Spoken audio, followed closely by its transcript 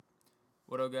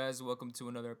What up, guys? Welcome to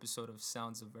another episode of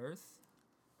Sounds of Earth.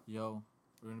 Yo,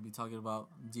 we're gonna be talking about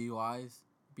DUIs,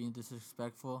 being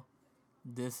disrespectful,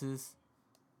 disses,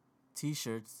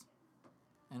 T-shirts,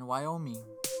 and Wyoming.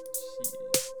 Shit.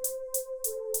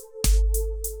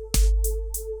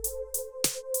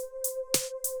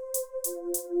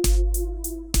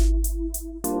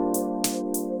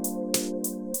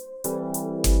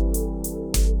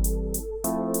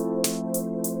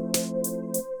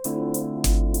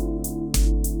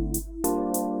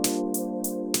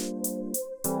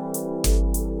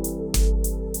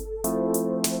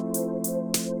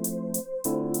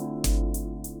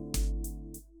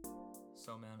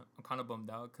 So, man, I'm kind of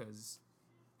bummed out because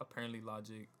apparently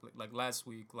Logic, like last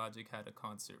week, Logic had a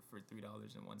concert for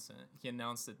 $3.01. He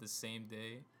announced it the same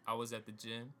day. I was at the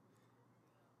gym.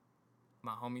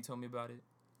 My homie told me about it.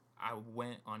 I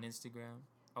went on Instagram.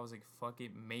 I was like, fuck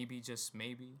it, maybe, just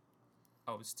maybe.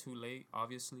 I was too late,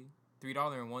 obviously.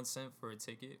 $3.01 for a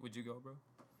ticket. Would you go, bro?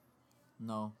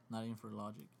 No, not even for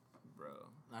Logic. Bro.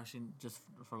 Actually, just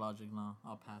for Logic, no,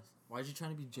 I'll pass. Why are you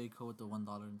trying to be J. Cole with the $1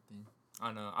 thing?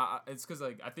 I know. It's because,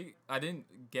 like, I think I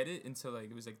didn't get it until, like,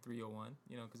 it was, like, 301,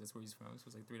 you know, because that's where he's from. So it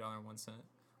was, like, $3.01,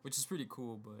 which is pretty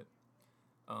cool, but,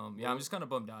 yeah, I'm just kind of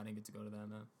bummed out I didn't get to go to that,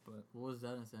 man. But What was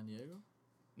that in San Diego?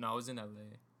 no, I was in LA.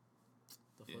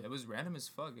 The Yeah, fuck? it was random as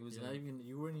fuck. It was, You're not even,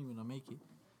 you weren't even gonna make it,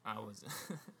 I wasn't.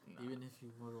 Nah, even if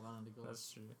you would have wanted to go.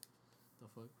 that's true. The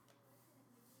fuck?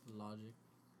 Logic.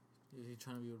 Is he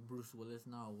trying to be with Bruce Willis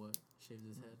now or what? Shaved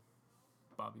his head.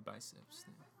 Bobby Biceps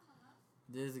thing.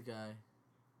 This guy.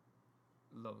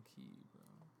 Low key, bro.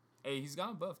 Hey, he's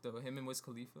gotten buff, though. Him and Wiz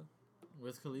Khalifa.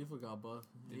 Wiz Khalifa got buff.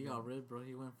 He Did got he? ripped, bro.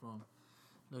 He went from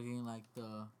looking like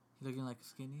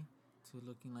skinny to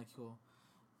looking like he'll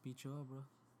beat you up, bro.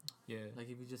 Yeah. Like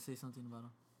if you just say something about him.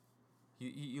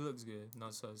 He looks good.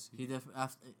 No sus. He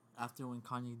after when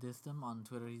Kanye dissed him on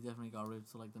Twitter, he definitely got ripped.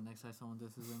 So like the next time someone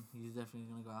disses him, he's definitely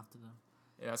gonna go after them.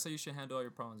 Yeah, that's how you should handle all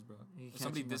your problems, bro. He If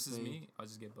somebody catching the disses fade. me, I'll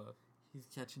just get buff. He's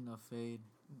catching a fade.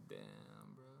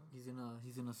 Damn, bro.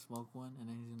 He's gonna smoke one and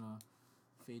then he's gonna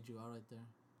fade you out right there.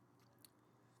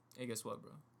 Hey, guess what,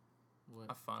 bro? What?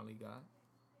 I finally got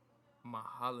my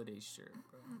holiday shirt,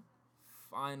 bro.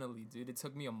 Finally, dude. It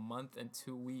took me a month and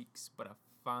 2 weeks, but I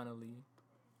finally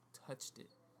touched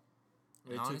it.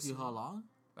 And It took honestly, you how long?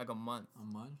 like a month A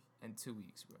month? and 2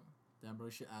 weeks, bro. Damn, bro,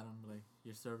 you should add him like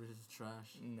your service is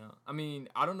trash. No, I mean,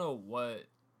 I don't know what.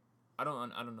 I don't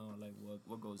know like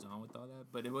what goes on with all that,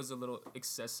 but it was a little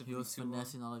excessively He was too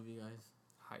finessing all of you guys.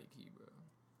 high key, bro.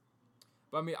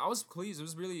 But I mean, I was pleased. It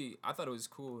was really. I thought it was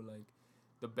cool. Like,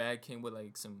 the bag came with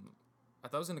like some. I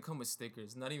thought it was gonna come with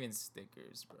stickers. Not even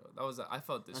stickers, bro. That was. I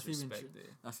felt That's even disrespected.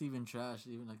 That's even trash.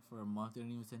 Even like for a month, they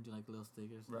don't even send you like little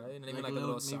stickers. Right, and even like a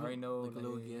little sorry note, like a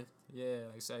little gift. Yeah,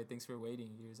 like sorry, thanks for waiting.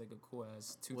 Here's like a cool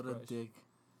ass toothbrush. What a dick!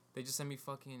 They just sent me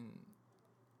fucking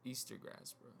Easter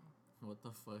grass, bro. What the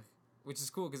fuck? Which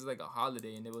is cool because it's like a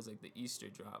holiday and it was like the Easter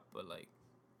drop. But like,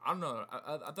 I don't know.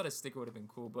 I thought a sticker would have been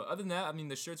cool. But other than that, I mean,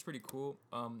 the shirt's pretty cool.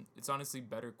 It's honestly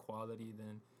better quality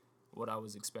than what I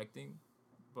was expecting.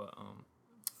 But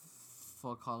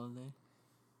Fuck holiday.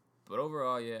 but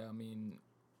overall, yeah. I mean,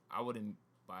 I wouldn't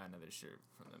buy another shirt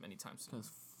from them anytime soon. Cause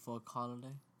fuck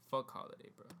holiday. Fuck holiday,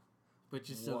 bro. But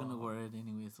you're still gonna Whoa. wear it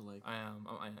anyway. So like, I am.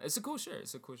 It's a cool shirt.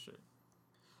 It's a cool shirt,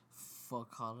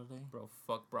 fuck holiday. bro.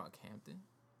 Fuck Brockhampton.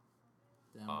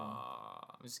 Damn, bro.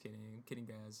 I'm just kidding. I'm kidding,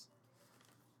 guys.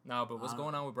 Nah, but what's I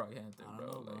going don't- on with Brockhampton, I don't bro?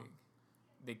 know, bro. Like,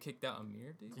 they kicked out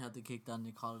Amir, dude. You have to kick down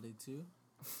Nick Holiday too.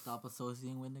 Stop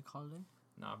associating with Nick Holiday.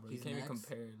 Nah, bro. He's You can't even next?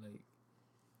 compare. Like,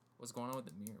 what's going on with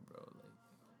Amir, bro? Like,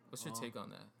 what's your Oh. take on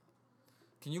that?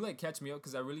 Can you like catch me up?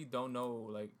 Cause I really don't know.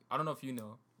 Like, I don't know if you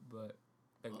know, but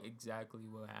like exactly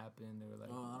what happened or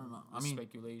like I don't know. I the mean,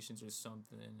 speculations or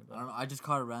something. I don't know. I just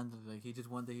caught it randomly. Like he just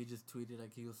one day he just tweeted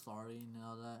like he was sorry and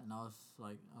all that, and I was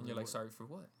like, And you're like, what? sorry for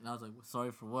what? And I was like,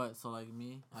 sorry for what? So like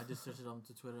me, I just searched it up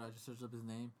to Twitter. I just searched up his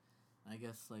name. I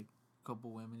guess like a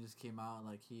couple women just came out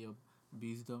like he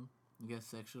abused them. I guess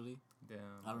sexually. Damn.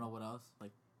 I don't know what else.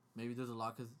 Like maybe there's a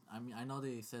lot because I mean I know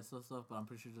they said stuff, but I'm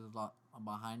pretty sure there's a lot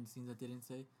behind the scenes that they didn't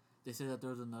say. They said that there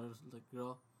was another like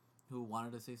girl who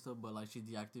wanted to say stuff, but like she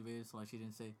deactivated, so like she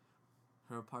didn't say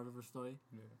her part of her story.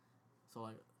 Yeah. So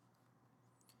like,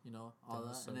 you know all Damn,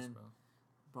 that, sucks, and then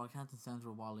bro. Brockhampton stands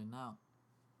were wilding out.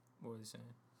 What were they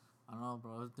saying? I don't know,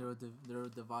 bro. They were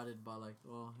divided by like,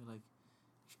 oh, like,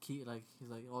 he's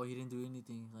like, oh, he didn't do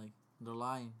anything. Like they're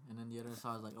lying, and then the other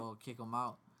side is like, oh, kick him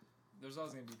out. There's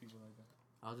always gonna be people like that.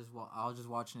 I was just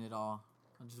watching it all.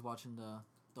 I'm just watching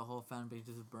the whole fan base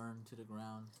just burn to the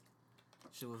ground.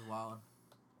 Shit was wild.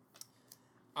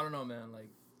 I don't know, man. Like,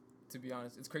 To be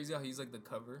honest, it's crazy how he's like the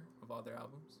cover of all their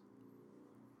albums.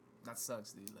 That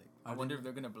sucks, dude. Like, I wonder if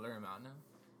they're gonna blur him out now.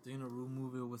 They're gonna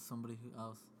remove it with somebody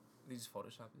else. They just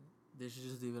Photoshop it. They should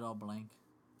just leave it all blank.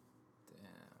 Damn.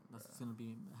 That's what's gonna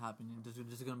be happening. There's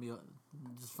just gonna be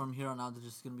just from here on out. There's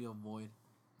just gonna be a void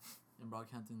in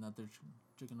Brockhampton that they're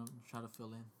gonna try to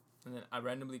fill in. And then I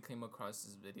randomly came across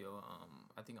this video.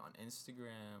 I think on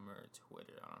Instagram or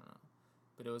Twitter. I don't know.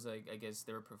 But it was like, I guess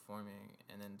they were performing,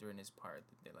 and then during his part,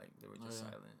 they were just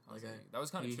silent. I was like, that was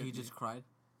kind of trippy. He just cried.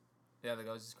 Yeah, the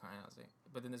guy was just crying. I was like,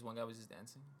 but then this one guy was just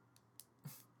dancing.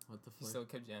 What the fuck? He still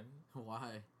kept jamming.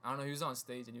 Why? I don't know. He was on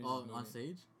stage and he was. On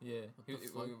stage? Yeah. I think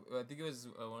it was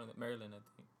one of the Maryland. I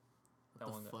think. That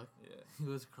one guy. Fuck? Yeah. He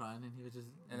was crying and he was just.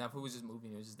 And that fool was just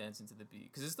moving. He was just dancing to the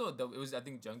beat. Cause it's still a dope. It was, I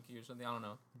think, Junkie or something. I don't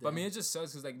know. Damn. But I mean, it just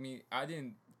sucks. Cause like me, I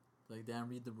didn't. Like, damn,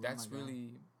 read the room.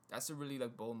 That's a really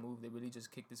like bold move. They really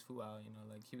just kicked this fool out. You know,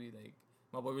 like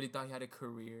my boy really thought he had a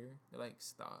career. They're like,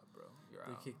 stop, bro. You're out.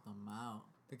 They kicked him out.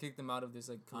 They kicked him out of this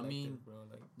like collective, bro.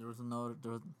 Like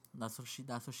that's what she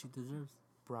deserves.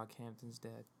 Brockhampton's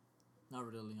dead. Not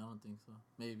really. I don't think so.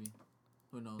 Maybe.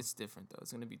 Who knows? It's different though.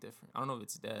 It's gonna be different. I don't know if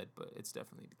it's dead, but it's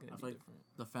definitely gonna be different.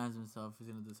 The fans themselves is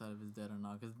gonna decide if it's dead or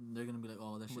not, because they're gonna be like,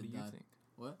 "Oh, that shit died." What do you think?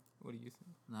 What? What do you think?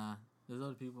 Nah, there's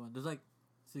other people. There's like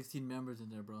 16 members in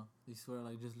there, bro. They swear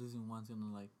like just losing one's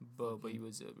gonna like. But he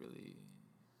was really.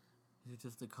 He was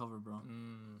just the cover, bro.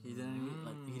 He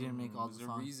didn't make all the songs. There's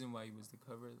a reason why he was the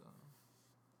cover though.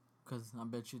 Cause I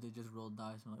bet you they just rolled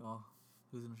dice and like, oh,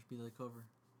 who's gonna be the cover?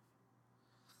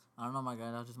 I don't know, my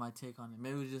guy. That's just my take on it.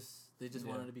 Maybe they just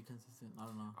wanted to be consistent. I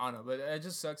don't know, but it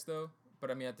just sucks though.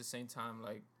 But I mean, at the same time,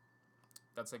 like,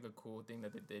 that's like a cool thing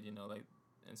that they did. You know, like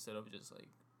instead of just like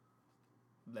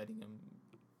letting him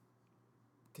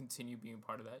continue being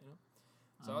part of that. You know,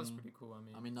 so that was pretty cool.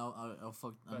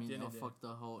 I'll fuck the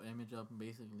whole image up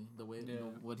basically. The way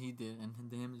what he did and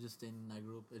him just staying in that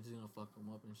group, it's just gonna fuck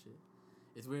him up and shit.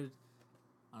 It's weird.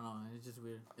 I don't know. It's just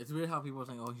weird. It's weird how people are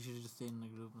saying, "Oh, he should have just stayed in the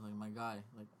group." And like, my guy,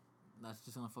 like, that's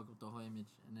just gonna fuck up the whole image.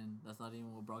 And then that's not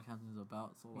even what Brockhampton is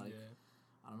about. So like,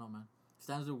 I don't know, man.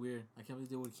 Stands are weird. I can't believe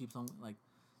they would keep some like.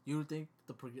 You would think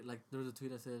there was a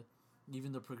tweet that said,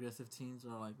 even the progressive teens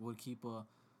are like would keep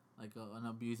an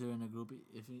abuser in a group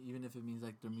even if it means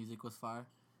like their music was fire.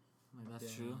 Like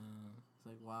that's true. It's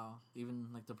like wow. Even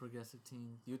like the progressive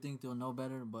teens, you think they'll know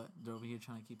better, but they're over here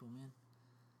trying to keep them in.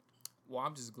 Well,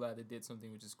 I'm just glad they did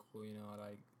something which is cool, you know,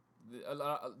 like, a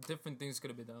lot of different things could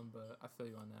have been done, but I feel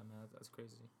you on that, man. That's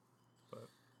crazy. But,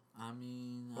 I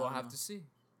mean... We'll have to see.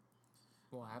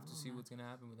 We'll have to see what's going to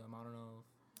happen with them. I don't know.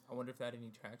 I wonder if they had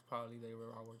any tracks. Probably they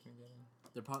were all working together.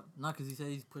 They're not, because he said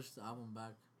he's pushed the album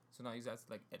back. So now he's got to,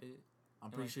 like, edit it?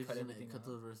 I'm pretty sure he's going to cut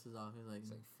those verses off. He's like,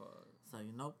 fuck. It's like,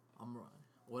 nope.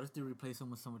 What if they replace him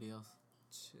with somebody else?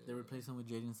 Chill. They replace him with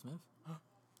Jaden Smith?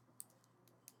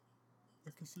 I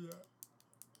can see that.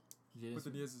 But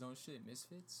then he has his own shit,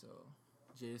 Misfits, so...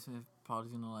 Jaden Smith probably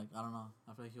gonna, like, I don't know.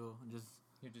 I feel like he'll just...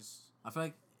 I feel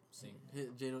like... Sing.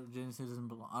 Jaden Smith doesn't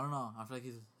belong. I don't know. I feel like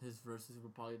his verses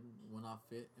would not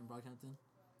fit in Brockhampton.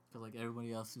 Because, like,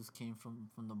 everybody else just came from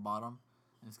the bottom.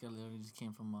 And this guy literally just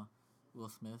came from Will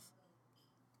Smith.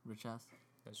 Rich ass.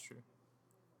 That's true.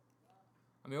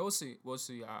 I mean, we'll see.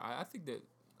 I think that...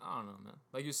 I don't know, man.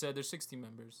 Like you said, there's 16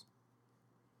 members.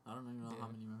 I don't even know how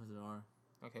many members there are.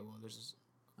 Okay, well, there's...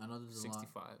 I know there's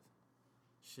 65. a lot.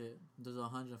 Shit. There's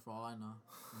 100 for all I know.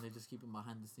 And they just keep them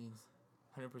behind the scenes.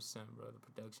 100%, bro. The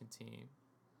production team.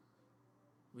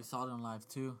 We saw them live,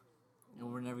 too.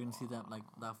 And we're never going to see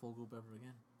that full group ever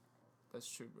again. That's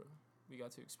true, bro. We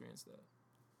got to experience that.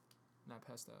 And I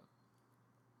passed out.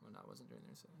 When I wasn't during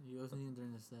their set. You wasn't even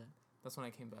during the set. That's when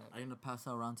I came back. Are you going to pass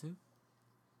out round 2?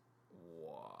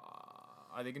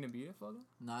 Wow. Are they going to beat it, fella?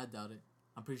 Nah, I doubt it.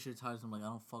 I'm pretty sure Tyler's like, I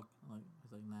don't fuck. Like,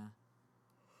 it's like, nah.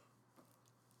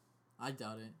 I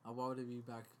doubt it. Why would they be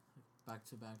back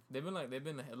to back? They've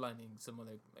been headlining some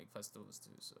other like festivals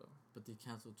too. So. But they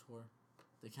canceled tour.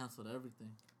 They canceled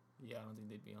everything. Yeah, I don't think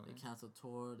they'd be on. They canceled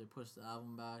tour. They pushed the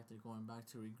album back. They're going back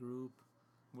to regroup.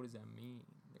 What does that mean?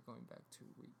 They're going back to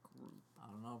regroup.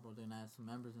 I don't know, bro. They're gonna add some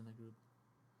members in the group.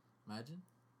 Imagine.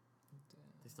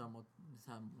 Damn. They start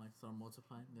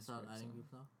multiplying. They start adding groups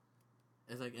now.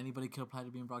 It's like anybody could apply to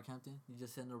be in Brockhampton. You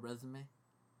just send a resume.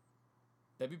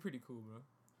 That'd be pretty cool, bro.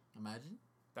 Imagine.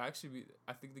 That actually be.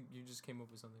 I think that you just came up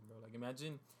with something, bro. Like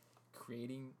imagine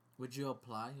creating. Would you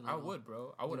apply? I would,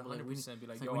 bro. I would 100% be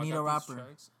like, yo, we need a rapper.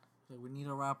 Like we need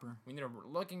a rapper.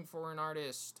 Looking for an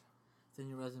artist. Send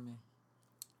your resume.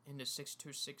 In the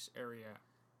 626 area.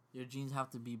 Your jeans have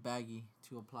to be baggy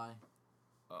to apply.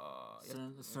 A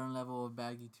certain level of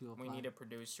baggy to apply. We need a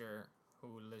producer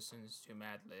who listens to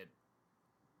Mad Lib.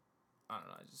 I don't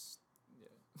know. I just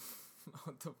yeah.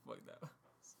 What the fuck that?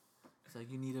 It's like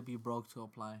you need to be broke to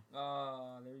apply.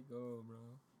 Ah, there you go, bro.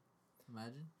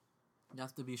 Imagine. You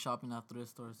have to be shopping at thrift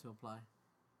stores to apply.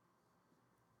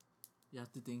 You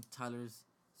have to think Tyler's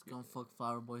Scumfuck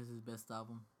Flower Boy is his best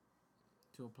album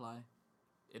to apply.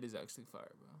 It is actually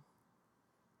fire, bro.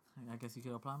 I guess you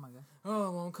could apply, my guy.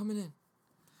 Oh, well, I'm coming in.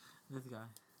 This guy.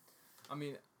 I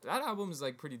mean, that album is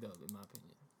like pretty dope in my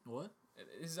opinion. What?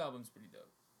 His album's pretty dope.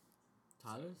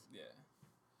 Tyler's? So,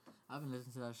 yeah. I haven't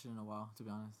listened to that shit in a while, to be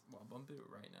honest. Well, bump it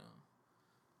right now.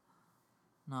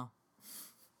 No.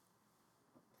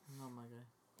 No, my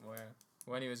guy.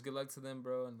 Well, anyways, good luck to them,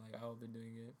 bro, and like I hope they're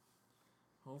doing it.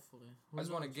 Hopefully. I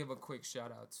just want to give a quick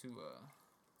shout out to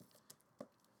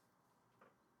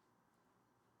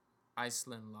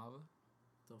Iceland Lava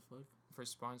The fuck? for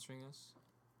sponsoring us.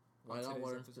 Why on not today's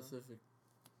water episode. specific?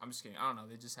 I'm just kidding. I don't know.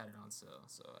 They just had it on sale,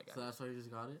 so I got So it. that's why you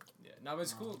just got it? Yeah, no, but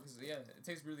it's cool because yeah, it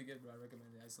tastes really good, bro. I recommend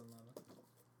the Iceland Lava.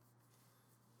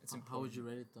 It's important. How would you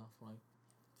rate it though?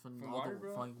 From For all water, the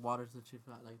bro? from, like waters that you've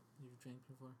had, like you've drank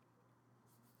before?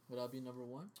 Would that be number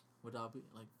one? Would that be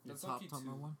like your That's top lucky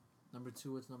number two. one? Number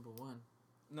two, what's number one?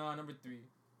 No, number 3,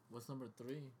 What's number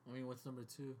three? I mean, what's number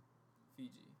two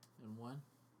Fiji. and one?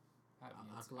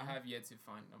 Alkaline? I have yet to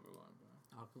find number 1, bro.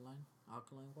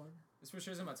 Alkaline water. It's for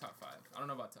sure in my top 5. I don't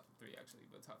know about top 3 actually,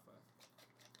 but top 5.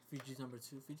 Fiji's number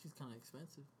two. Fiji's kind of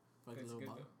expensive. For, like, It's a little good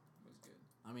bottle. though. It's good.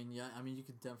 I mean, yeah. I mean, you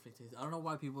could definitely taste it. I don't know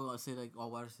why people say like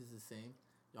all water tastes the same.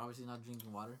 You're obviously not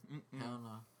drinking water. Hell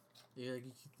no. Yeah, like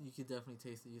you could definitely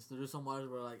taste it. So there's some waters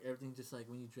where like everything just like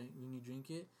when you drink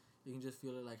it, you can just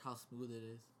feel it like how smooth it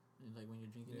is, and like when you're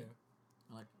drinking it.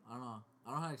 And, like I don't know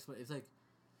how to explain. It's like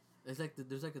there's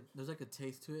like a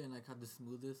taste to it and like how the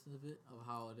smoothness of it of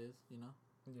how it is. You know.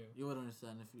 Yeah. You would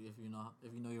understand if you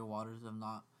know your waters. If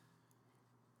not,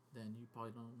 then you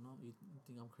probably don't know. You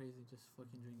think I'm crazy just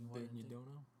fucking drinking water. Then you don't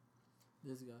know.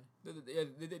 This guy.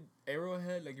 The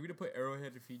Arrowhead, like if you were to put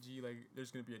Arrowhead to Fiji, like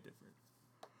there's gonna be a difference.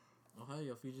 Oh hell,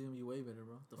 your Fiji's gonna be way better,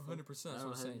 bro. 100%. That's what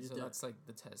I'm saying. So that's like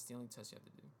the test, the only test you have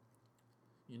to do.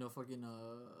 You know, fucking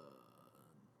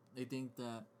they think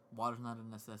that water's not a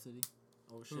necessity.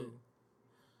 Oh shit. Ooh.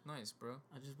 Nice, bro.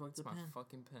 I just broke It's the my pen.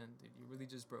 fucking pen, dude. You really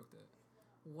just broke that.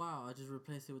 Wow, I just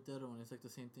replaced it with the other one. It's like the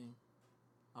same thing.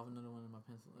 I have another one in my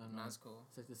pencil. That's cool.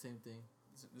 It's like the same thing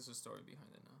There's a story behind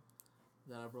it now.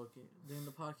 that I broke it during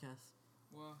the podcast.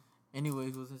 Well,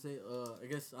 Anyways, what was I gonna say? I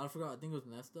guess I forgot. I think it was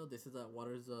Nestle. They said that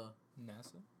water's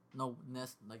NASA? no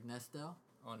Nestle.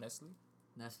 Oh, Nestle?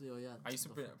 Nestle. Oh yeah. I used to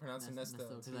pronounce it Nestle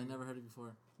because too. I never heard it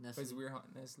before. Nestle. It's weird, huh?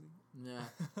 Nestle? Yeah.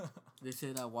 They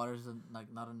say that water's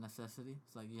like not a necessity.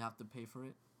 It's like you have to pay for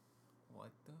it. What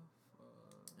the fuck?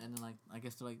 And then like I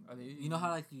guess they're like Are they, you know how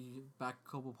like you back a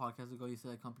couple podcasts ago you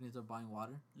said that companies are buying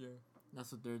water. Yeah.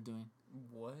 That's what they're doing.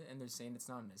 What? And they're saying it's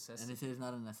not a necessity. And they say it's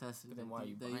not a necessity. But then why are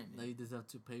you buying it? They deserve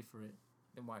to pay for it.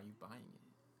 Then why are you buying it?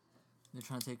 They're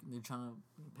trying to pay,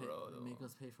 Bro, make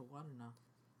us pay for water now.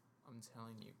 I'm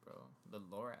telling you, bro. The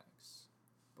Lorax,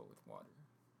 but with water.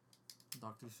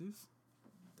 Dr. Seuss.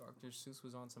 Dr. Seuss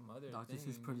was on some other Dr.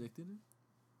 thing. Seuss predicted it.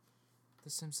 The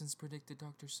Simpsons predicted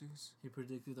Dr. Seuss. He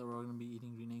predicted that we're all gonna be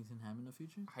eating green eggs and ham in the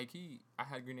future. Hikey, I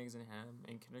had green eggs and ham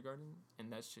in kindergarten,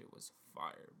 and that shit was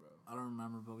fire, bro. I don't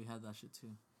remember, but we had that shit too.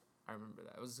 I remember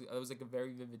that. It was like a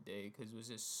very vivid day because it was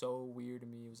just so weird to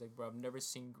me. It was like, bro, I've never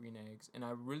seen green eggs, and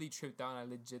I really tripped out. I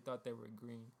legit thought they were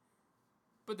green,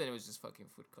 but then it was just fucking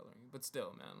food coloring. But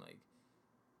still, man, like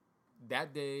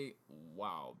that day,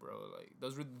 wow, bro, like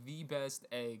those were the best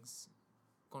eggs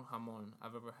con jamon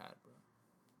I've ever had, bro.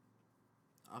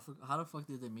 How the fuck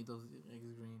did they make those eggs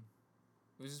green?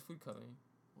 It was just food coloring.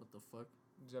 What the fuck?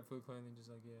 Just have food coloring and just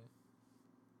like yeah.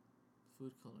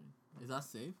 Food coloring. Is that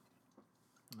safe?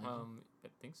 Imagine. I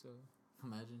think so.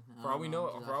 Imagine. For all we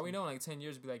know, in like 10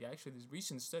 years, be like, actually, this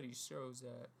recent study shows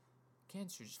that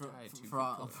cancer is tied to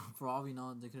for all we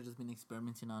know, they could have just been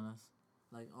experimenting on us.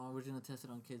 Like, oh, we're gonna test it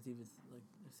on kids,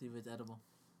 see if it's edible.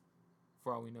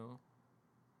 For all we know,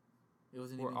 it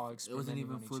wasn't experimenting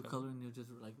even on food each coloring. It was just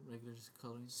like regular just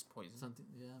coloring. it's poison. Something.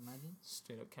 Yeah, imagine.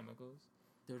 Straight up chemicals.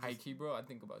 High High key, bro. I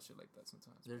think about shit like that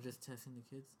sometimes. They're just testing the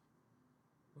kids.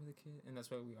 We're the kid, and that's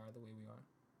why we are the way we are.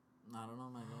 I don't know,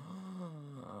 my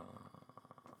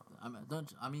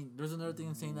God. I mean, there's another thing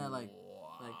in saying that, like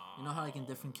you know how like in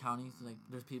different counties, like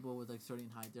there's people with like certain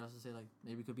height. They also say like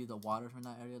maybe it could be the water from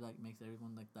that area that makes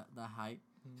everyone like that height.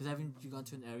 Because haven't you gone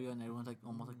to an area and everyone's like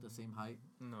almost like the same height?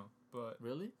 No, but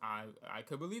really, I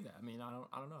could believe that. I mean, I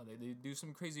don't know. They do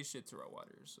some crazy shit to our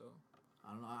water, so.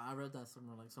 I don't know. I read that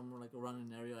somewhere like around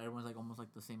an area, everyone's like almost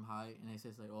like the same height, and they say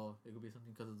it's like, oh, it could be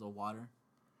something because of the water,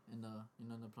 and the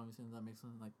the plumbing system that makes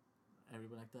them like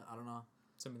everybody like that. I don't know.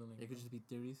 Something like It could just be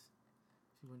theories.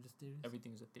 People just theories.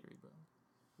 everything's a theory, bro.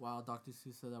 Wow, Dr.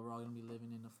 Seuss said that we're all gonna be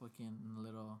living in a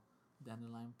little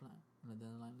dandelion plant, in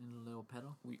a little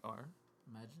petal. We are.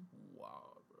 Imagine.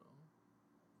 Wow, bro.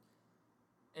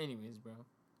 Anyways, bro.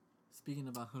 Speaking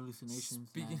about hallucinations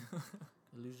and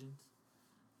illusions,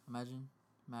 imagine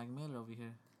Mac Miller over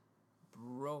here.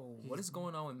 Bro, what is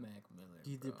going on with Mac Miller?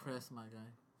 He's bro? depressed, my guy.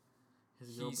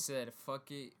 He said, "Fuck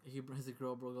it. His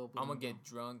girl broke up. I'm gonna get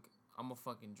drunk. I'm gonna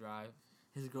fucking drive.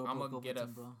 His girl broke up with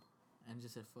him, bro, and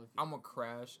just said, "Fuck it. I'm gonna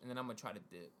crash, and then I'm gonna try to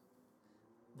dip."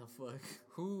 The fuck?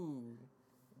 Who?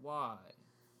 Why?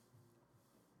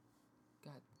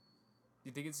 God. Do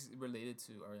you think it's related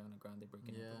to Ariana Grande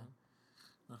breaking up with him?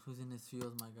 Like, who's in his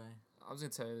feels, my guy? I was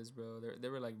gonna tell you this, bro. They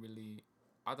were like really.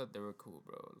 I thought they were cool,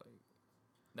 bro. Like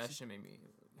that shit made me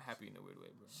happy in a weird way,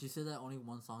 bro. She said that only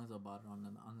one song is about her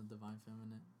on the Divine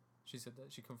Feminine. She said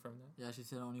that. She confirmed that. Yeah, she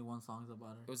said only one song is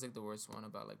about her. It was like the worst one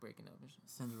about like breaking up and shit.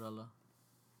 Cinderella.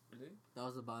 Really? That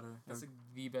was about her. That's like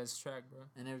the best track, bro.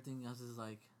 And everything else is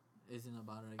like isn't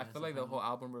about her. I guess. I feel like the whole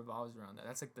album revolves around that.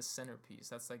 That's like the centerpiece.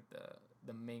 That's like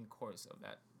the main course of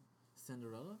that.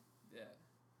 Cinderella. Yeah.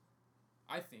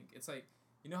 I think it's like,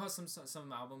 you know how some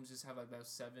albums just have like those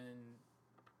 7+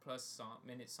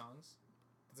 minute songs.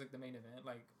 It's like the main event.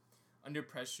 Like Under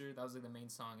Pressure, that was like the main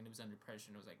song, and it was Under Pressure,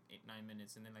 and it was like 8-9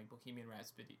 minutes, and then like Bohemian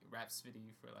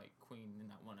Rhapsody for like Queen in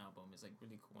that one album is like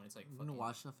really cool, and it's like. You gonna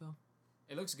watch that film?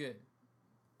 It looks good.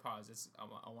 Pause.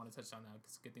 I want to touch on that.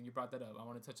 It's a good thing you brought that up. I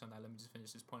want to touch on that. Let me just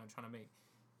finish this point I'm trying to make.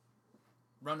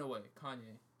 Runaway,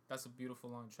 Kanye. That's a beautiful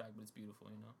long track, but it's beautiful,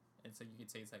 you know. And so you could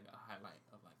say it's like a highlight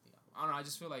of like the album. I don't know. I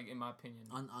just feel like, in my opinion,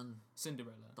 on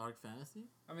Cinderella. Dark Fantasy.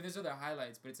 I mean, there's other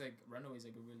highlights, but it's like Runaway is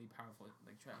like a really powerful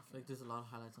like track. I feel like there's a lot of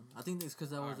highlights on. I think it's because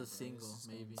that was a single,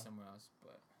 maybe. Somewhere else,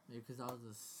 but maybe because that was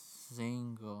a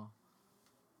single.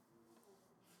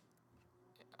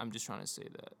 I'm just trying to say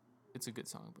that it's a good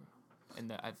song, bro, and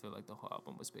that I feel like the whole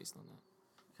album was based on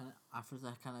that. At first,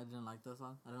 I kind of didn't like that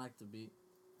song. I didn't like the beat.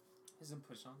 Isn't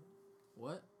Push on it?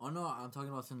 What? Oh no, I'm talking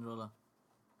about Cinderella.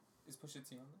 Is Pusha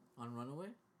T on it? On Runaway?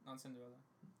 Not Cinderella.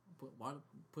 But why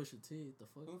Pusha T? The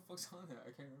fuck? Who the fuck's on there?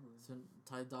 I can't remember.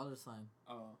 Ty Dolla $ign.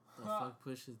 Oh. The fuck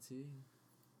Pusha T?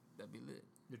 That'd be lit.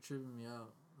 You're tripping me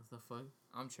out. What the fuck?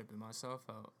 I'm tripping myself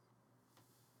out.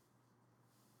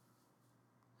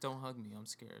 Don't hug me. I'm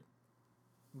scared.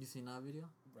 You seen that video?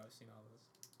 Bro, I've seen all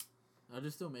those. Are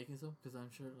they still making some? Because I'm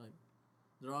sure, like,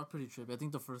 they're all pretty trippy. I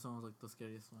think the first one was, like, the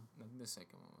scariest one. I think the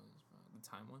second one was, bro. The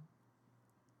time one.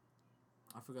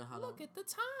 I forgot how Look at the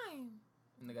time.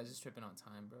 And the guy's just tripping on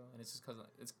time, bro. And it's just because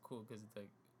it's cool because it's like,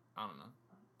 I don't know.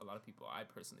 A lot of people, I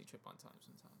personally trip on time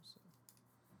sometimes. So.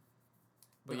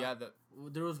 But yeah,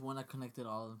 there was one that connected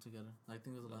all of them together. I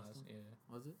think it was the last one. Yeah.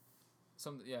 Was it?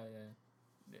 Yeah.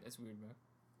 It's weird, bro.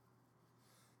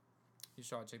 You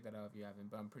should all check that out if you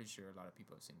haven't. But I'm pretty sure a lot of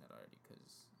people have seen that already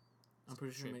because. I'm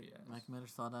pretty sure Mac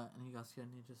Miller saw that and he got scared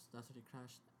and that's what he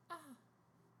crashed.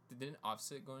 Didn't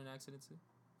Offset go in an accident too?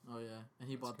 Oh yeah, and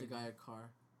he bought the guy a car.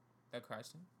 That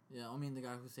crashed him? Yeah, I mean the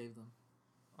guy who saved him.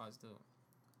 Oh, it's dope.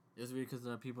 It was weird because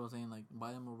there are people saying like,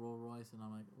 buy him a Rolls Royce, and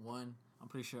I'm like, one, I'm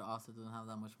pretty sure Offset doesn't have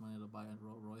that much money to buy a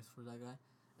Rolls Royce for that guy,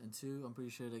 and two, I'm pretty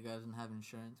sure the guy doesn't have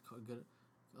insurance,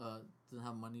 doesn't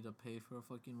have money to pay for a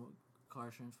fucking car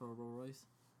insurance for a Rolls Royce.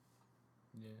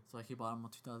 Yeah. So like he bought him a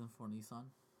 2004 Nissan.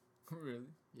 Really?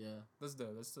 Yeah. That's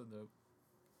dope. That's still dope.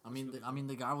 I mean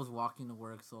the guy was walking to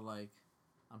work, so like,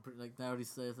 I'm pretty like that already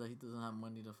says that he doesn't have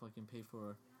money to fucking pay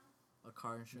for a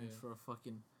car insurance for a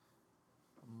fucking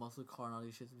muscle car and all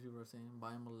these shit that people are saying.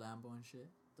 Buy him a Lambo and shit.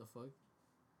 The fuck?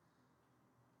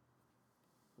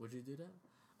 Would you do that?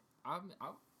 I'll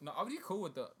be cool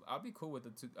with the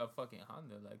fucking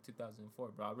Honda like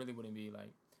 2004, bro. I really wouldn't be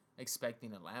like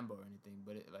expecting a Lambo or anything,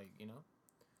 but it like, you know.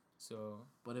 So.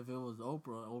 But if it was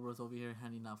Oprah's over here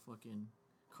handing out fucking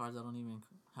cars that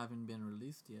haven't been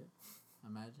released yet.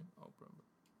 Imagine. Oprah, bro.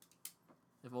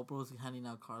 If Oprah was handing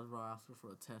out cars, bro, I ask her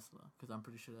for a Tesla, because I'm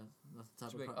pretty sure that's the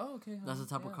type of car. Oh, okay. Honey. That's the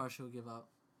type of car she'll give out.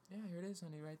 Yeah, here it is,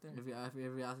 honey, right there. If you ask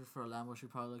her for a Lambo, she'll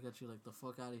probably look at you like, the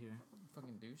fuck out of here.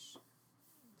 Fucking douche.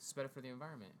 This is better for the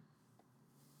environment.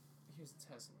 Here's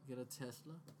a Tesla. Get a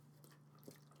Tesla.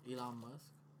 Elon Musk.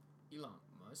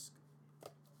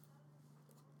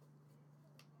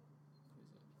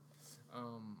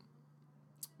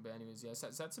 But anyways, yeah,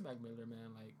 shout to Mac Miller,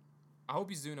 man. Like, I hope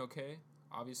he's doing okay.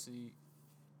 Obviously,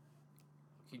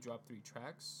 he dropped 3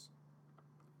 tracks.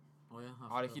 Oh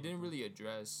yeah. He didn't really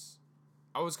address.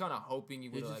 I was kind of hoping he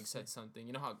would have like said something.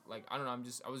 You know how like I don't know.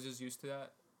 I was just used to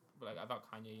that. But like I thought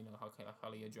Kanye, you know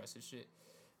how he addresses shit.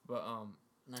 But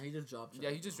Nah, he just dropped. Yeah,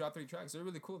 he just dropped 3 tracks. They're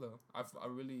really cool though. I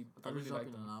really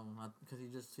like them. An album because he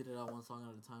just tweeted out one song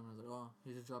at a time. I was like, oh,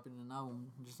 he's just dropping an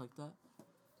album just like that.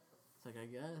 It's like I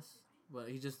guess, but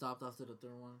he just stopped after the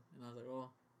third one, and I was like,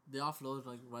 oh, they all flowed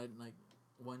like right like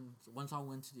one song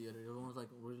went to the other. The other one was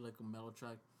like really like a mellow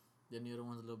track, then the other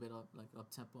one's a little bit up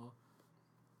tempo,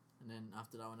 and then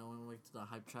after that one I went like to the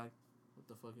hype track. What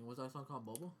the fucking what's that song called?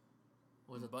 Bubble?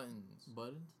 What was it? Buttons.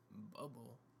 Bubble.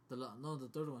 The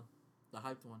third one, the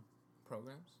hyped one.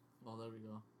 Programs. Oh, there we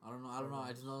go. I don't know.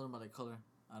 I just know them by the color.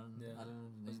 I don't know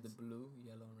the names. Was the blue,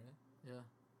 yellow, and red? Yeah.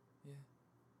 Yeah.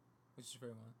 Which is your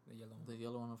favorite one? The yellow one. The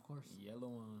yellow one, of course. Yellow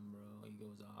one, bro. He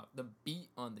goes off. The beat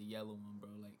on the yellow one, bro.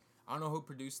 Like I don't know who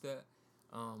produced that.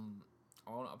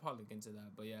 I'll probably look into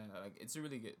that. But yeah, like it's a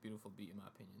really good, beautiful beat in my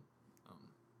opinion.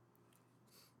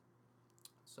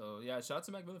 So yeah, shout out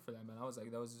to Mac Miller for that, man. I was like,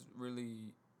 that was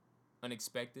really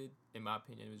unexpected in my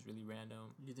opinion. It was really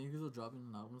random. You think he's dropping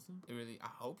an album soon? I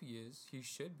hope he is. He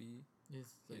should be.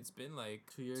 Yes. Like, it's been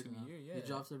like 2 years. 2 years, yeah. He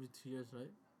drops every 2 years,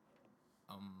 right?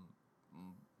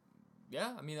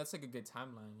 Yeah, I mean that's like a good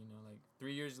timeline, you know. Like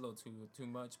 3 years is a little too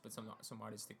much, but some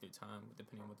artists take their time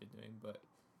depending on what they're doing. But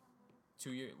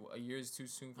a year is too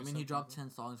soon. For he dropped 10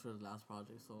 songs for his last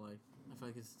project, so like I feel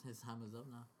like his time is up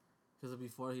now. Because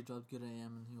before he dropped Good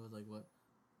AM and he was like what?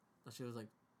 That shit was like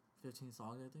 15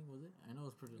 songs, I think, was it? I know it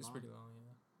was pretty long. It's pretty long,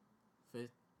 yeah.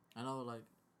 I know, like,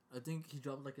 I think he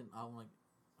dropped like an album, like,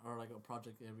 or like a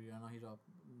project every year. I know he dropped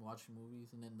Watching Movies,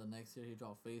 and then the next year he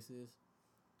dropped Faces,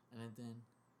 and then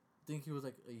I think he was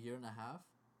like a year and a half.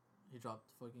 He dropped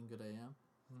fucking Good AM,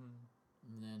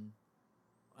 and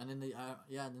then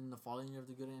the following year of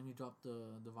the Good AM he dropped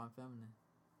the Divine Feminine.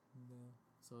 Yeah.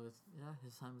 So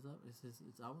his time is up.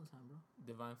 It's album time, bro.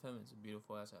 Divine Feminine's a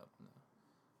beautiful ass album now.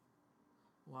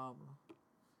 Wow, bro.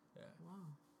 Yeah.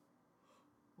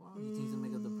 Wow. You think he's gonna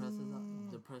make a depressing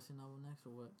album next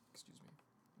or what? Excuse me.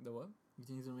 The what? You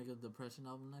think he's gonna make a depression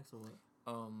album next or what?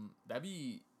 That'd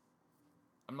be.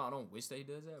 I don't wish that he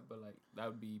does that, but like that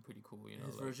would be pretty cool, you know.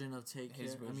 His version of Take Care.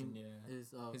 His version,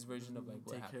 his version of like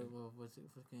what Take happened. Care of what's it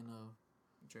fucking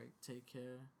Drake. Take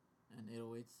Care and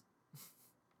 808s.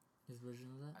 His version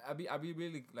of that. I'd be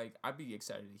really like I'd be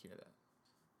excited to hear that.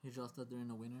 He dropped that during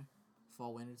the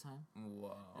fall winter time.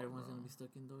 Wow. Everyone's gonna be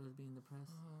stuck indoors being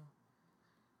depressed.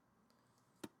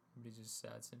 Be just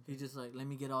sad. Simple. He just like, let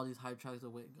me get all these hype tracks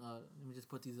away. Let me just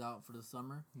put these out for the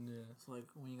summer. Yeah. So like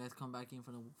when you guys come back in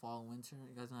for the fall and winter,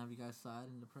 you guys gonna have you guys sad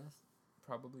and depressed.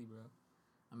 Probably, bro.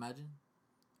 Imagine.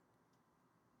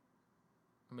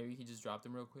 Or maybe he just dropped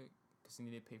him real quick because he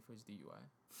needed to pay for his DUI.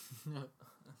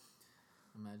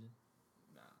 Imagine.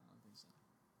 Nah, I don't think so.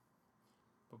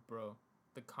 But bro,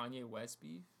 the Kanye West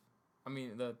beef. I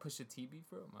mean the Pusha T beef,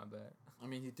 bro. My bad. I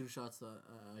mean, he threw shots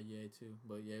at Ye too,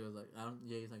 but Ye was like,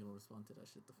 Ye's not gonna respond to that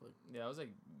shit. The fuck. Yeah, it was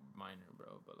like minor,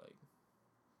 bro, but like.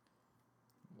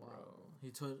 Wow. Bro.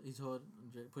 He told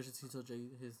Pusha T told Jay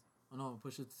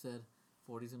Pusha said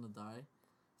 40's gonna die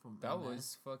from that MS.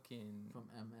 Was fucking from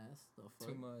MS. The fuck.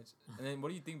 Too much. And then what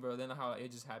do you think, bro? Then how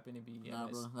it just happened to be nah,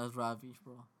 MS? bro, that's Ravish,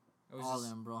 bro. All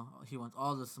them, bro. He wants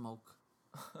all the smoke.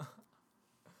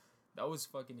 That was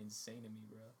fucking insane to me,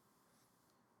 bro.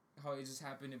 How it just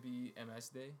happened to be MS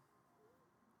Day.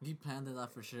 He planned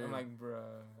that for sure. I'm like,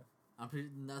 bro.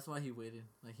 That's why he waited.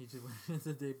 Like he just waited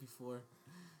the day before.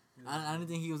 I didn't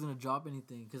think he was gonna drop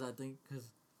anything because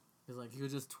like he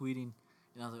was just tweeting,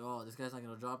 and I was like, oh, this guy's not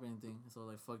gonna drop anything. So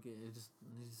like, fuck it. He's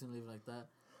just gonna leave it like that.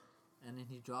 And then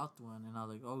he dropped one, and I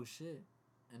was like, oh shit.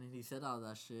 And then he said all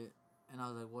that shit, and I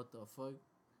was like, what the fuck?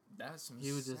 That's some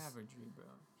savagery, bro.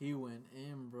 He went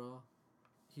in, bro.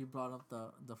 He brought up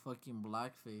the fucking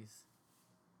blackface.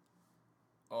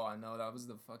 Oh, I know. That was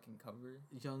the fucking cover.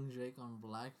 Young Drake on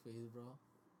blackface, bro.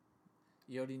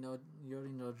 You already know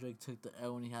Drake took the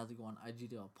L when he had to go on IG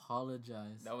to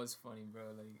apologize. That was funny,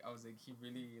 bro. Like, I was like, he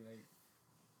really, like...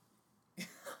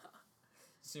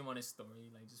 See him on his story,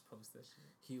 like, just post that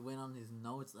shit. He went on his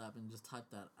notes app and just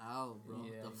typed that out, bro.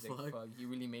 Yeah, the fuck? Like, fuck. He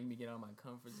really made me get out of my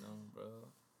comfort zone, bro.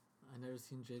 I never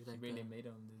seen Drake like that. He really made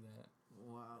him do that.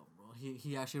 Wow, bro.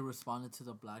 He actually responded to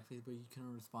the blackface, but you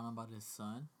couldn't respond about his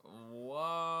son. Whoa.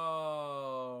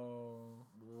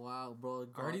 Wow, bro.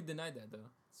 I already denied that,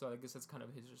 though. So I guess that's kind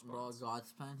of his response. Bro,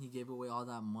 God's plan, he gave away all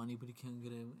that money, but he couldn't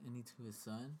get any to his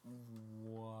son.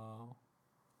 Wow.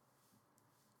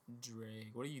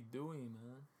 Drake, what are you doing,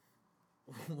 man?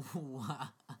 Wow.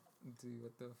 Dude,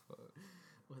 what the fuck?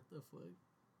 What the fuck?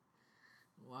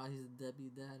 Wow, he's a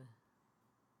deadbeat dad.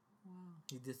 Wow.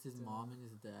 He dissed his mom and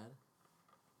his dad.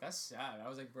 That's sad. I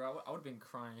was like, bro, I would have been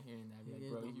crying hearing that. Like,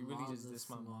 bro, you really just dissed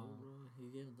my mom. Bro. He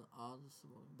gave him all the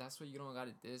smoke. That's why you don't got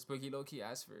it diss. But he low key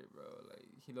asked for it, bro. Like,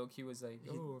 he low key was like,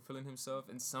 feeling himself,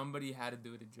 and somebody had to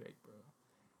do it to Drake, bro.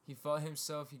 He felt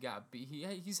himself. He got beat.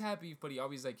 He's happy, but he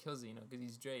always like kills it, you know, because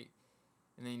he's Drake.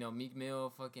 And then Meek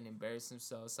Mill fucking embarrassed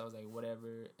himself. So I was like,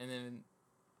 whatever. And then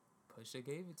Pusha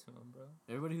gave it to him, bro.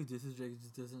 Everybody who disses Drake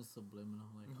just doesn't subliminal,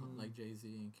 like Jay-Z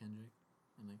and Kendrick,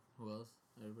 and like who else?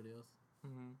 Everybody else.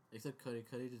 Except Cudi.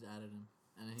 Cudi just added him,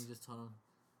 and then he just told him,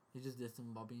 he just dissed him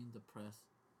about being depressed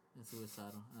and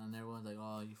suicidal, and everyone's like,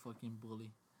 "Oh, you fucking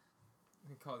bully."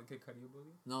 They called Kid Cudi a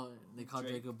bully? No, they called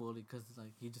Drake a bully because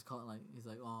like he just called like he's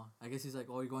like, "Oh, I guess he's like,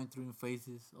 oh, you're going through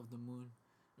phases of the moon,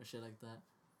 or shit like that."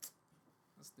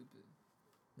 That's stupid.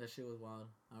 That shit was wild.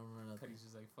 I remember that. Cudi's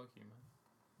just like, "Fuck you, man."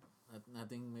 I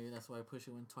think maybe that's why Pusha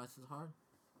went twice as hard.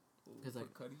 Because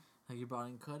like Cudi, like he brought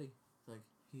in Cudi, like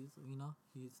he's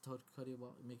he's told Cudi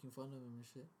about making fun of him and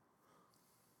shit.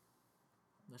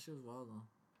 That shit was wild though.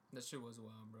 That shit was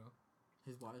wild, bro.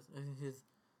 His wife, I think his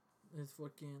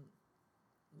fucking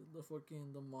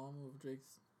the mom of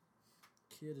Drake's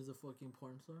kid is a fucking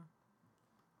porn star.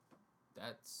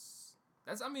 That's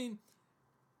I mean,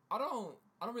 I don't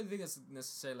really think it's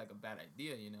necessarily like a bad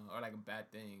idea, you know, or like a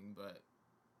bad thing, but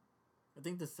I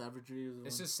think the savagery is.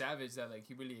 It's just savage that like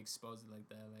he really exposed it like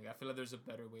that. Like I feel like there's a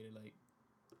better way to like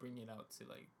bring it out to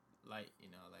like light, you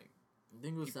know, like. I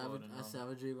think it was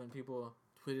savagery when people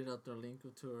tweeted out their link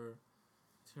to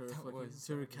her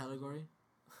category,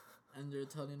 and they're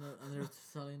telling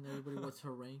everybody what's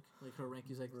her rank. Like her rank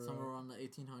is like somewhere around the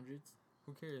 1800s.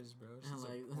 Who cares, bro? She's and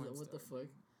like what the fuck?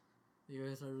 You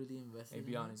guys are really invested. Hey,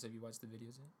 be honest. Have you watched the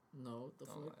videos yet? No. What the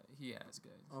fuck? He has,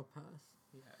 guys. I'll pass.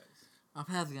 He has. I'll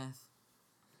pass, guys.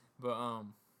 But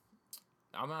I'm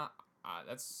not.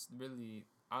 That's really.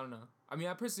 I don't know. I mean,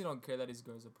 I personally don't care that his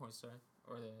girl's a porn star,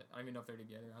 or that I don't even know if they're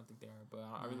together. I don't think they are, but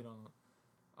I really don't.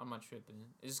 I'm not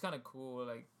tripping. It's just kind of cool,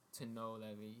 like to know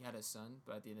that he had a son,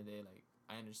 but at the end of the day, like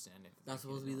I understand it. That's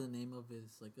supposed to be the name of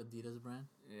his like Adidas brand.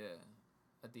 Yeah,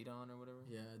 Adidon or whatever.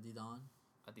 Yeah, Adidon.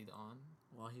 Adidon.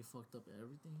 Well, he fucked up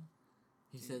everything.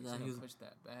 He said that he was push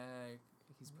that back.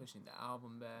 He's pushing the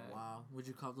album back. Wow. Would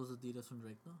you cop those Adidas from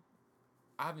Drake though?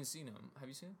 I haven't seen them. Have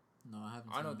you seen them? No, I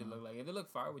haven't. I know what they look like. If they look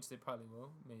fire, which they probably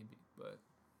will, maybe. But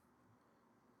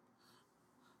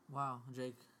wow,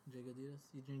 Drake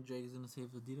Adidas. You think Drake is gonna save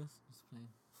Adidas? Just playing.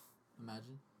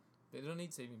 Imagine. They don't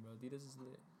need saving, bro. Adidas is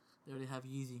lit. They already have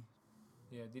Yeezy.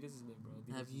 Yeah, Adidas is lit, bro.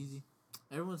 They have Yeezy.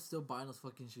 Everyone's still buying those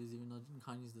fucking shoes, even though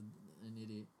Kanye's an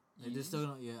idiot. Like, they're still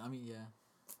gonna, yeah. I mean, yeah.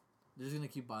 They're just gonna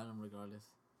keep buying them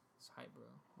regardless. It's hype, bro.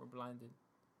 We're blinded.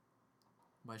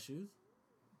 By shoes?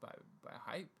 By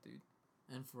hype, dude.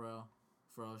 And Pharrell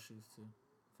shoes too.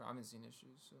 I haven't seen his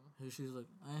shoes, so. His shoes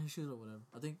his shoes or whatever.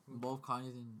 I think both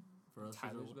Kanye's and Pharrell's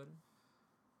Tyler's shoes better?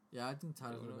 Yeah, I think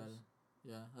Tyler's are better.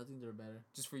 Yeah, I think they're better.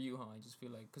 Just for you, huh? I just feel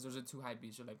like, because those are two hype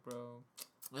beats. You're like, bro,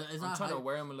 I'm trying to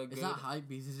wear them and look good. It's not hype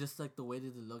beats. It's just like the way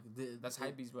that they look. That's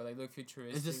hype beats, bro. Like, look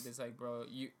futuristic. It's like, bro,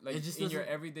 you like in your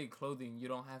everyday clothing, you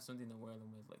don't have something to wear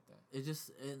them with like that. It's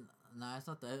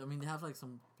not that. I mean, they have like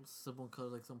some simple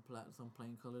colors, like some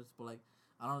plain colors, but like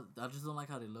I just don't like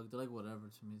how they look. They're like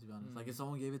whatever to me, to be honest. Like if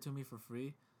someone gave it to me for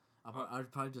free, I'd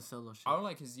probably just sell those shit. I don't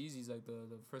like his Yeezys, like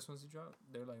the first ones he dropped.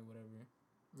 They're like whatever.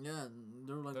 Yeah,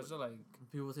 they're like. Those are like.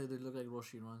 People say they look like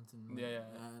Roshi runs and. Yeah.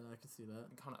 I can see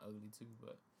that. Kind of ugly too,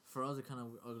 but. For us, they're kind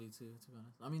of ugly too, to be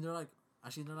honest. I mean, they're like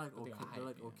okay. They're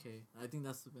like okay. I think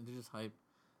they're just hype.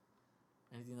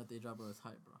 Anything that they drop is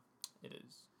hype, bro. It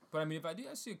is. But I mean, if I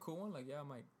see a cool one, like I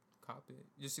might cop it.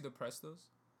 You see the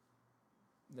Prestos?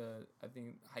 I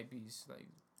think Hypebeast like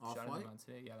shouting them out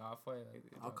today. Yeah, the Off-White. Like,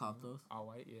 I'll cop those. All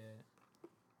white, yeah.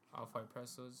 Off-White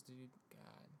Prestos, dude.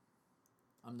 God.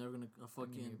 I'm never gonna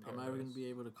be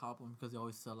able to cop them because they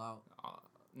always sell out.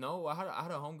 No, I had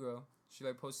a homegirl. She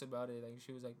like posted about it. Like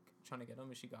she was like trying to get them,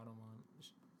 and she got them on.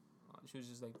 She was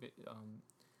just like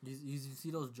You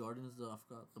see those Jordans? I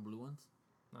forgot the blue ones.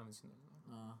 No, I haven't seen them.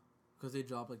 Cause they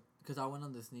drop because I went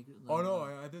on the sneaker. Oh no,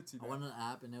 I did see that. I went on an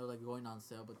app and they were like going on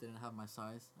sale, but they didn't have my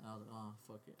size, and I was like, oh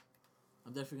fuck it.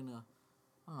 I'm definitely gonna.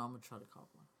 I don't know. I'm gonna try to cop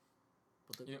one.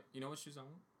 But you know what shoes I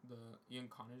want? The Ian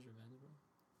Connors Revenge, bro.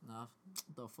 Nah,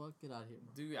 the fuck, get out of here,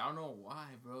 bro. Dude, I don't know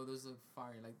why, bro. Those look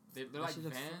fire. Like they're like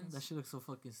Vans. That shit looks so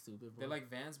fucking stupid, bro. They're like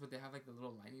Vans, but they have like the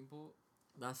little lightning bolt.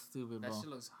 That's stupid, bro. That shit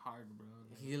looks hard, bro.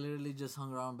 Like, he literally just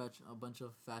hung around a bunch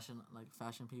of fashion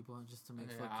people just to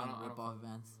make fucking rip off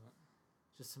Vans.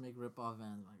 Just to make rip off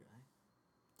Vans, my guy.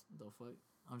 The fuck?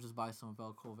 I'm just buy some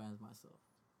Velcro Vans myself.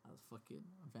 At a fucking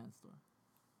Vans store.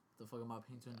 The fuck am I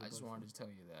paying $200? I just wanted to tell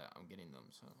you that I'm getting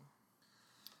them, so.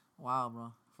 Wow,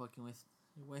 bro. Fucking waste.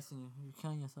 You're wasting you. You're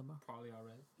killing yourself, bro. Probably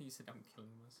already. He said I'm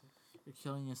killing myself. You're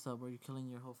killing yourself, bro. You're killing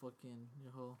your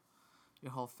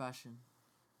whole fashion.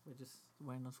 By just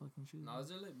wearing those fucking shoes. No,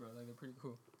 they're lit, bro. Like they're pretty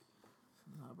cool.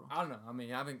 Nah, bro. I don't know. I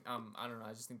mean, I haven't. I don't know.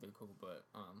 I just think they're cool, but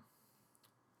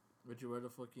Would you wear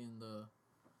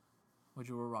Would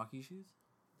you wear Rocky shoes?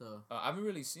 I haven't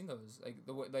really seen those.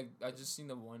 I just seen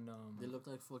the one. They look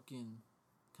like fucking,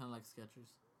 kind of like Skechers.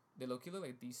 They look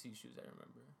like DC shoes. I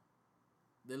remember.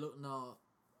 They look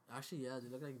actually yeah, they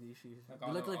look like DC shoes. Like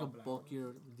They look like a black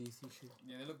bulkier DC shoe.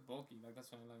 Yeah, they look bulky. Like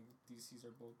that's why like DCs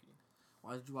are bulky.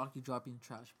 Why is Rocky dropping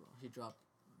trash, bro? He's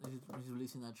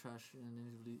releasing that trash,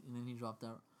 and then he dropped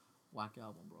that whack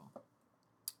album, bro.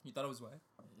 You thought it was whack?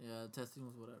 Yeah, testing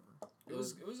was whatever. It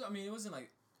was. I mean, it wasn't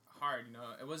like hard, you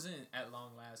know. It wasn't at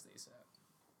long last. ASAP.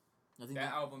 I think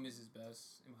that album is his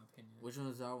best, in my opinion. Which one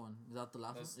is that one? Is that the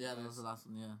last one? Yeah, that was the last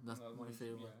one. Yeah, that's my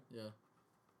favorite one. Yeah.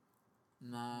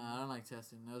 Nah, I don't like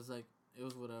testing. It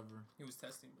was whatever. He was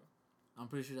testing, bro. I'm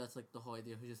pretty sure that's like the whole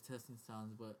idea. He's just testing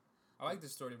sounds, but. I like the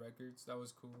Story Records. That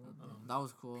was cool. That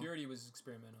was cool. Purity was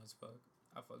experimental as fuck.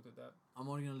 I fucked with that. I'm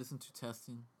only gonna listen to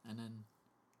testing and then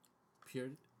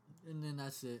Purity, and then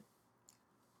that's it.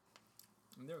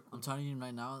 And they were cool. I'm telling you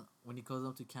right now, when he goes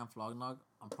up to Camp Flognog,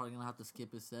 I'm probably gonna have to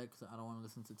skip his set because I don't want to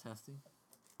listen to testing.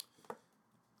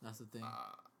 That's the thing.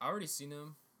 I already seen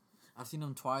him. I've seen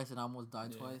him twice and I almost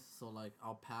died twice, so like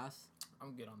I'll pass.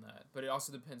 I'm good on that, but it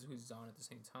also depends who's on at the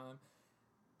same time,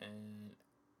 and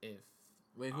if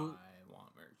I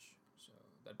want merch. So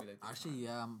that'd be like. Actually,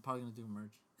 yeah, I'm probably gonna do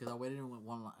merch because I waited in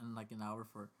an hour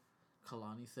for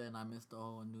Kalani set and I missed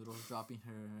Noodles dropping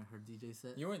her DJ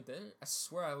set. You weren't there? I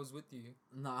swear I was with you.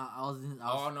 Nah, I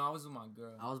was with my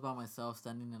girl. I was by myself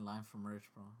standing in line for merch,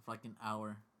 bro, for like an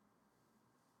hour.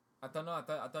 I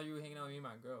thought you were hanging out with me and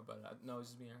my girl, but no, it was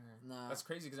just me and her. Nah. That's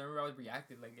crazy because I remember I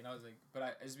reacted and I was like,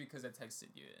 but it's because I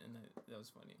texted you and that was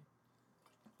funny.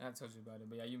 And I told you about it,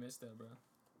 but yeah, you missed that, bro.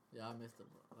 Yeah, I missed it,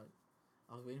 bro. Like,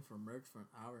 I was waiting for merch for an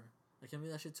hour. I can't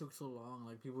believe that shit took so long.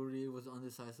 Like, people really was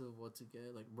undecisive of what to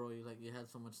get. Like, bro, you had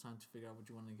so much time to figure out what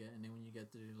you want to get, and then when you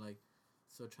get there, you're like,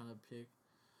 still trying to pick.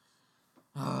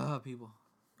 People.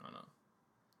 I know.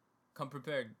 Come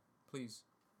prepared, please.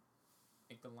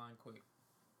 Make the line quick.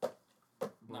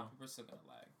 Bro. Nah, people are still gonna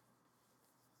lag.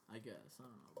 I guess. I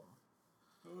don't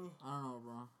know,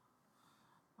 bro.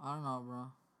 I don't know,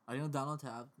 bro. Are you gonna download the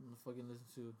app and fucking listen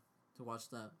to watch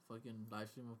that fucking live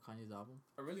stream of Kanye's album?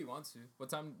 I really want to. What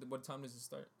time does it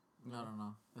start? I don't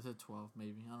know. I said 12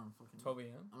 maybe. I don't know. Fucking 12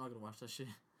 a.m.? I'm not gonna watch that shit.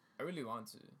 I really want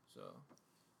to, so.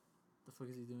 The fuck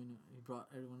is he doing? He brought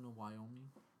everyone to Wyoming.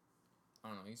 I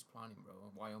don't know. He's planning, bro.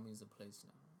 Wyoming is the place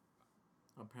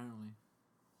now. Apparently.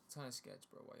 It's kind of sketch,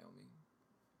 bro. Wyoming.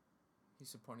 He's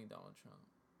supporting Donald Trump.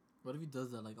 What if he does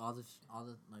that? Like all the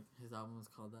like his album is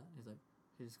called that.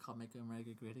 He's called "Make America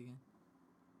Great Again."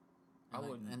 I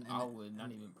would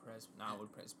not even press. I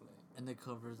would press play. And it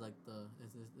covers like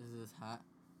is this hat?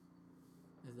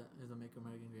 Is the "Make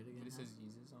America Great Again"? But it says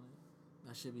Jesus on it.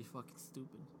 That should be fucking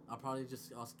stupid.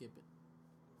 I'll skip it.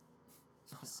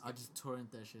 I'll just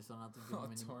torrent that shit, so I don't have to give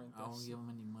him any. I won't give him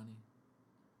any money.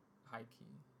 High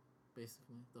key.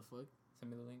 Basically, the fuck. Send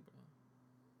me the link, bro.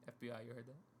 FBI, you heard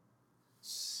that?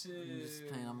 Shit. I'm just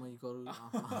playing. I'm gonna go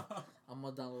to. I'm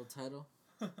gonna download Tidal.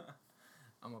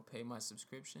 I'm gonna pay my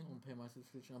subscription. I'm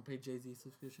gonna pay Jay-Z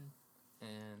subscription.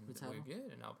 And we're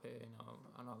good. And I'll pay.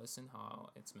 And I'll listen how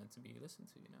it's meant to be listened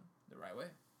to. The right way.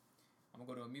 I'm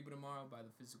gonna go to Amoeba tomorrow, buy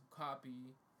the physical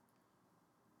copy.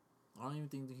 I don't even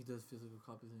think that he does physical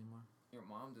copies anymore. Your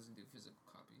mom doesn't do physical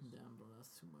copies. Damn, bro, that's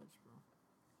too much, bro.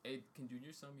 Hey, can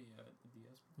Junior sell me the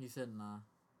DS? He said nah.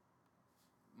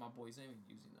 My boy's not even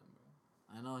using them, bro.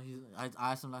 I know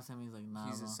I asked him last time. He's like, nah.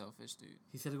 He's bro. a selfish dude.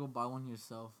 He said to go buy one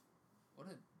yourself. What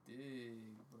a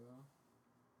dig, bro.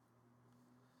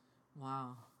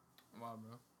 Wow,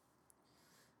 bro.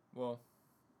 Well,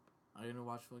 are you gonna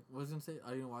watch? What was I gonna say?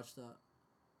 Are you gonna watch that?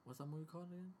 What's that movie called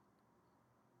again?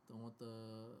 The one with the.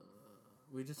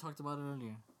 We just talked about it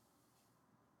earlier.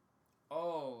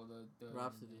 Oh, the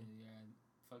Rhapsody.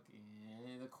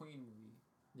 The Queen movie.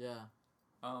 Yeah.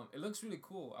 It looks really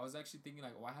cool. I was actually thinking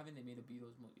why haven't they made a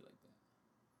Beatles movie like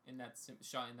that? In that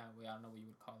shot in that way, I don't know what you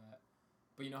would call that.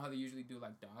 But you know how they usually do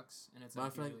docs, and it's but I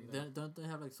feel like don't they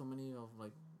have so many of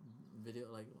video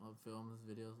films,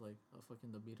 videos of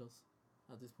fucking the Beatles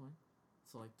at this point?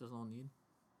 So there's no need.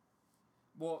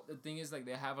 Well, the thing is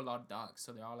they have a lot of docs,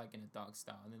 so they're all in a doc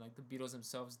style, and then the Beatles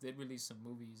themselves did release some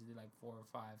movies, they did 4 or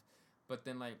 5, but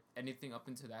then anything up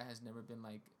into that has never been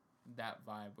that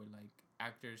vibe where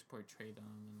actors portray them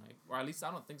and or at least I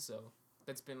don't think so.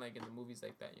 that's been like in the movies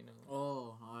like that, you know.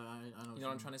 Oh, I know. You know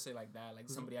what I'm trying to say, like that, like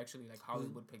somebody actually like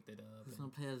Hollywood picked it up. Who's gonna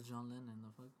play as John Lennon?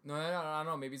 The fuck? No, I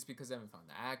don't know. Maybe it's because they haven't found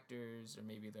the actors, or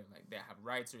maybe they're like they have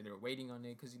rights, or they're waiting on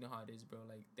it. Cause you know how it is, bro.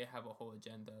 Like they have a whole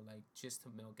agenda, like just to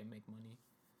milk and make money.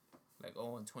 Like,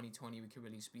 oh, in 2020 we could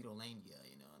release Beatlelania,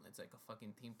 you know, and it's like a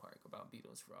fucking theme park about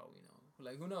Beatles for all we know.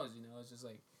 Like who knows, you know? It's just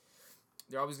like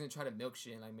they're always gonna try to milk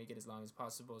shit and like make it as long as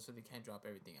possible, so they can't drop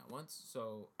everything at once.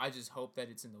 So I just hope that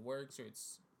it's in the works, or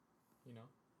it's, you know.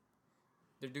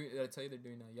 They're doing. I tell you, they're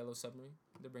doing a Yellow Submarine.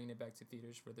 They're bringing it back to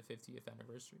theaters for the 50th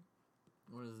anniversary.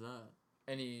 What is that?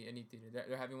 Any theater.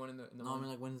 They're having one in the. No, I mean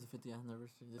like when is the 50th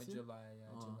anniversary? This year? July,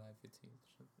 July 15th.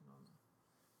 Something. I don't know.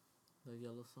 The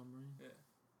Yellow Submarine. Yeah.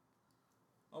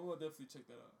 I'm gonna definitely check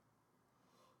that out.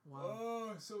 Wow. Oh,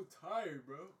 I'm so tired,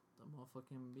 bro. The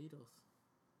motherfucking Beatles.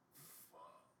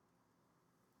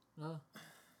 You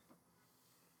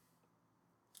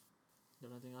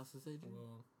got anything else to say, Jim?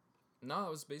 Well, no,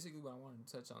 that was basically what I wanted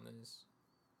to touch on. This.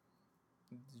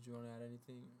 Did you want to add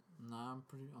anything? Nah, I'm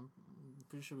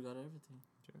pretty sure we got everything.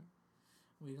 Sure.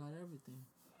 We got everything.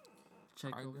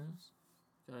 Check I over. guess.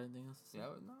 Got anything else to say?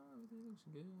 Yeah, no, everything looks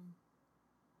good.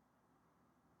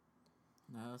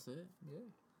 Nah, that's it. Yeah.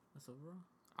 That's overall.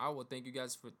 I will thank you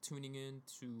guys for tuning in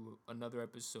to another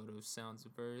episode of Sounds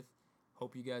of Earth.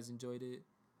 Hope you guys enjoyed it.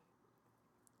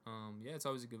 Yeah, it's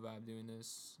always a good vibe doing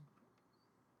this.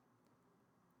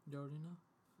 You already know.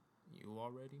 You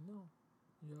already know.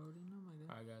 You already know, my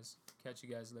guy. Alright, guys. Catch you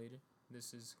guys later.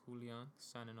 This is Julian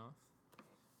signing off.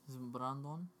 This is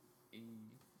Brandon.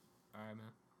 Alright,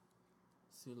 man.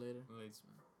 See you later. Later,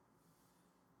 man.